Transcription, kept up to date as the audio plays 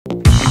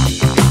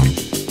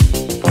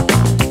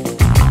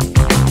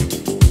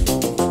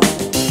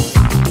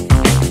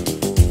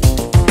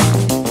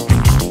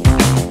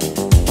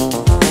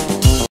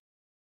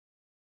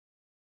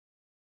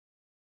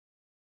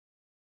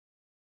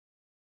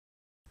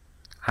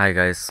Hi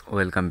guys,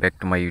 welcome back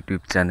to my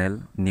YouTube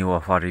channel New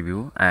Offer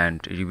Review and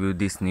review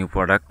this new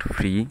product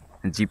free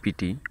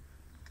GPT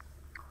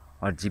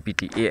or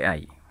GPT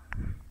AI.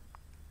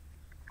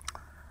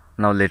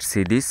 Now let's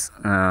see this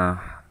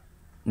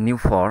new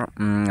for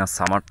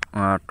summer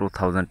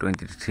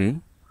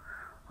 2023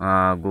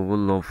 Google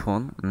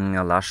Loophole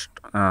last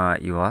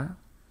year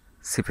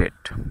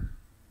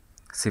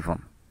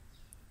Siphon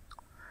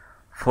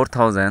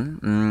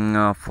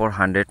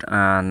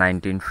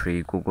 4,419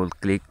 free Google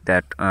click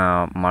that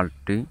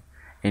multi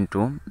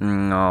into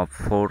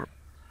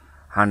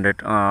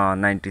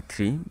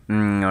 493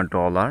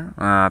 dollar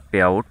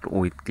payout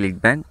with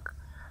ClickBank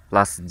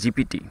plus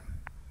GPT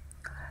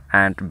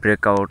and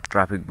breakout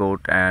traffic bot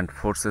and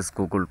forces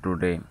Google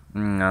today.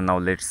 Now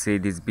let's see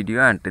this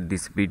video and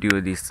this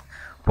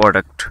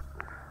product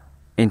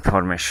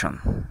information.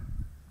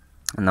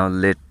 Now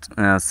let's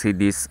see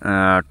this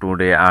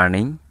today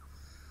earning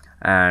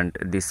and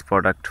this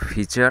product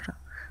feature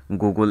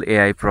Google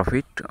AI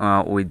profit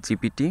with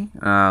GPT,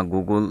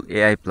 Google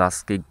AI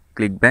plus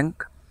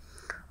ClickBank,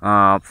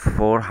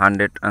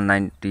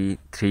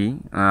 493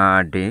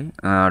 day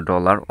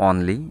dollar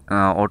only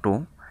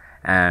auto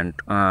and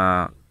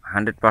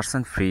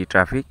 100% free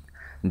traffic,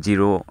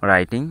 0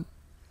 writing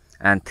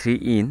and 3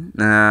 in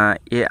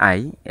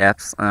AI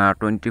apps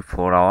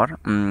 24-hour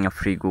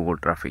free Google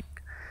traffic.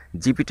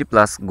 GPT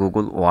plus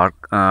Google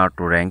work to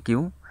rank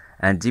you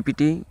and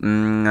GPT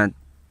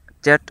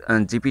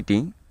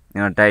ChatGPT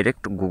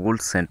direct Google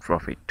send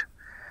profit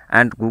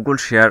and Google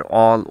share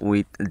all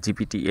with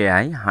GPT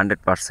AI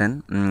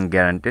 100%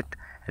 guaranteed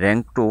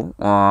rank to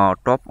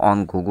top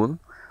on Google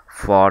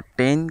for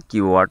 10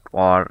 keyword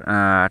or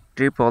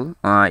triple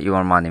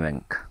your money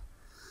bank.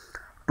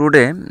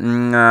 Today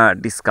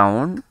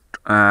discount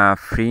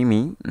free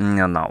me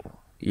now.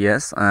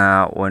 Yes,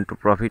 want to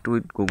profit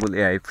with Google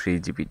AI free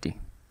GPT.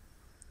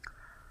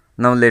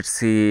 Now let's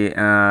see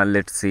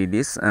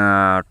this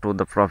to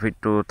the profit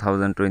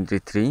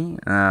 2023.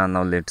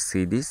 Now let's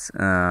see this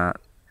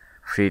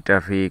free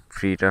traffic,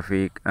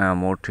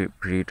 more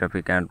free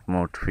traffic and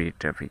more free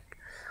traffic.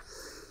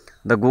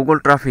 The Google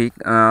traffic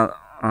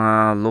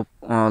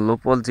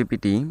Loophole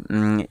GPT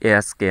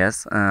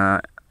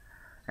ischatgptfree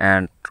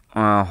and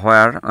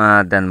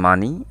where then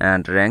money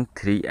and rank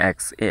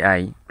 3x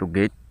AI to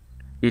get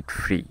it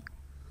free.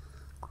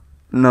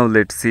 Now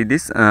let's see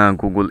this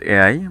Google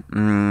AI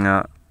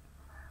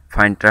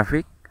find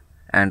traffic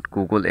and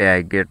Google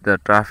AI get the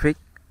traffic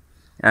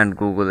and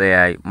Google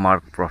AI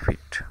mark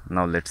profit.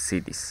 Now let's see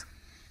this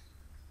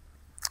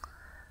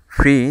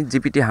free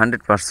GPT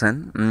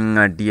 100%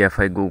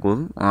 DFI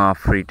Google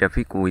free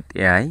traffic with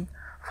AI.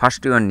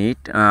 First you need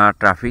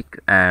traffic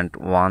and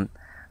one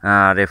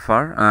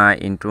refer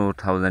in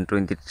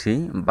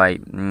 2023 by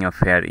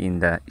fair in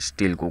the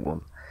still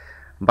Google,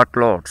 but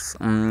lots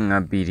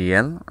be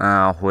real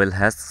who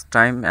has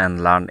time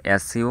and learn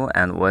SEO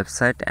and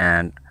website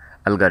and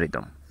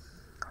algorithm.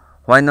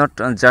 Why not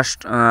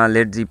just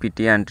let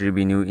GPT and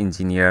revenue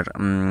engineer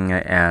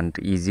and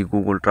easy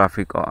Google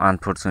traffic or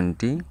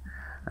unfortunately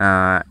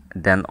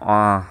then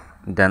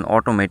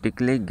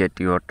automatically get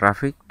your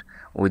traffic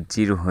with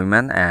zero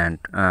human and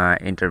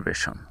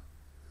intervention.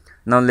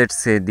 Now let's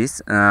say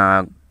this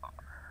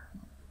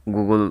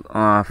Google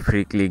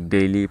free click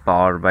daily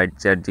powered by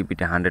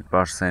ChatGPT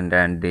 100%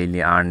 and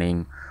daily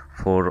earning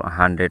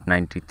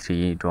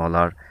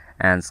 $493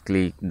 and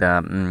click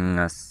the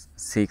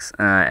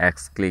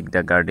 6x click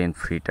the Guardian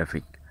free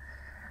traffic.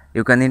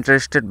 You can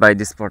interested by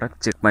this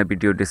product, check my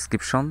video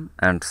description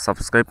and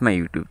subscribe my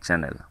YouTube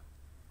channel.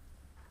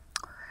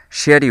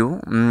 Share you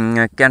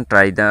can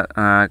try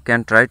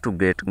to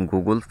get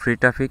Google free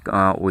traffic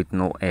with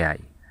no AI.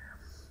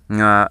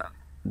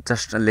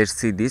 Just let's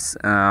see this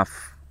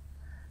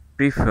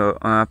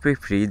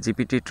pre-free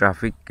GPT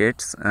traffic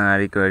gets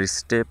require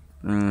step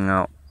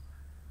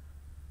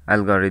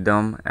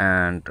algorithm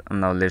and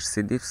now let's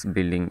see this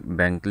building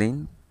bank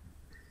link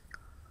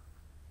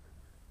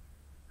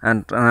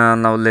and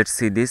now let's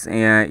see this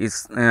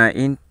is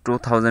in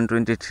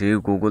 2023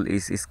 Google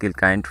is skill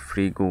kind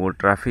free Google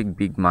traffic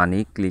big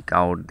money. Click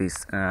out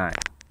this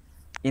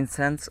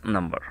instance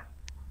number.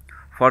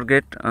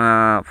 Forget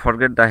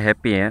the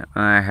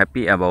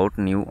happy about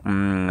new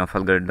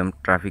algorithm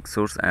traffic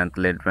source and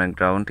let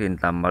background in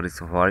number is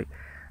for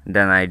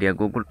then idea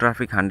Google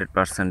traffic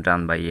 100%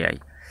 done by AI.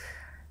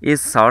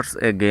 Is search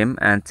a game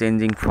and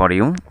changing for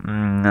you.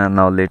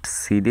 Now let's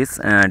see this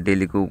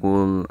daily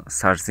Google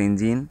search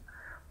engine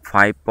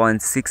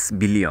 5.6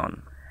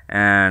 billion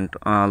and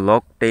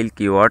long tail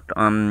keyword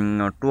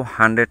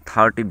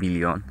 230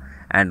 billion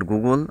and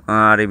Google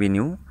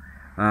revenue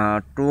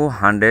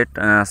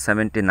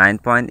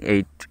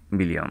 279.8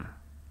 billion.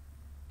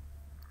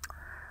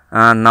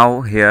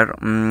 Now here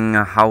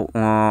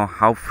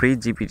how free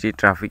GPT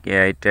traffic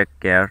AI take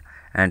care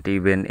and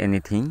even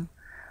anything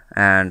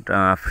and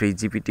free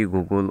GPT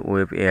Google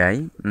Web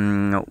AI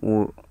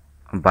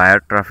buyer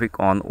traffic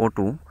on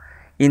O2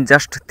 in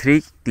just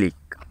 3 click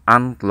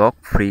unlock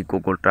free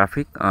Google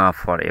traffic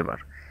forever.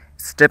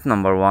 Step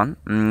number 1,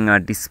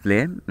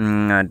 display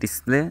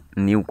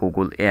new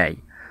Google AI.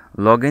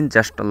 Login,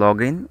 just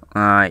login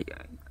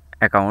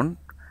account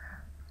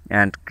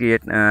and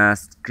create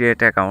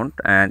account.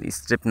 And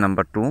step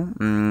number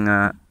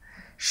 2,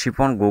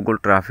 Siphon Google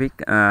traffic.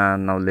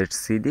 Now let's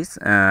see this.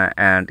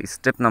 And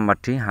step number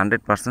 3,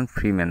 100%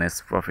 free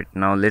manage profit.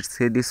 Now let's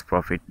see this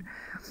profit.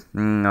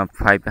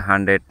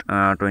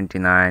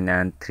 529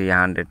 and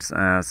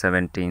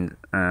 317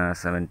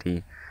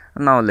 70.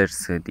 Now let's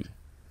see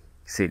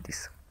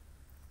this.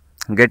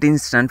 Get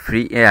instant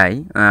free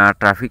AI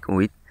traffic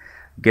with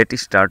Get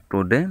Start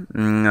today.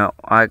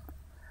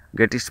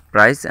 Get its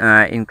price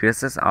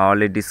increases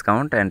hourly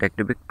discount and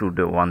activate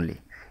today only.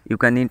 You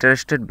can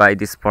interested by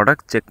this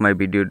product, check my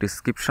video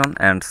description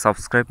and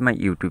subscribe my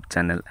YouTube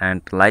channel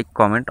and like,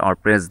 comment or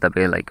press the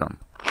bell icon.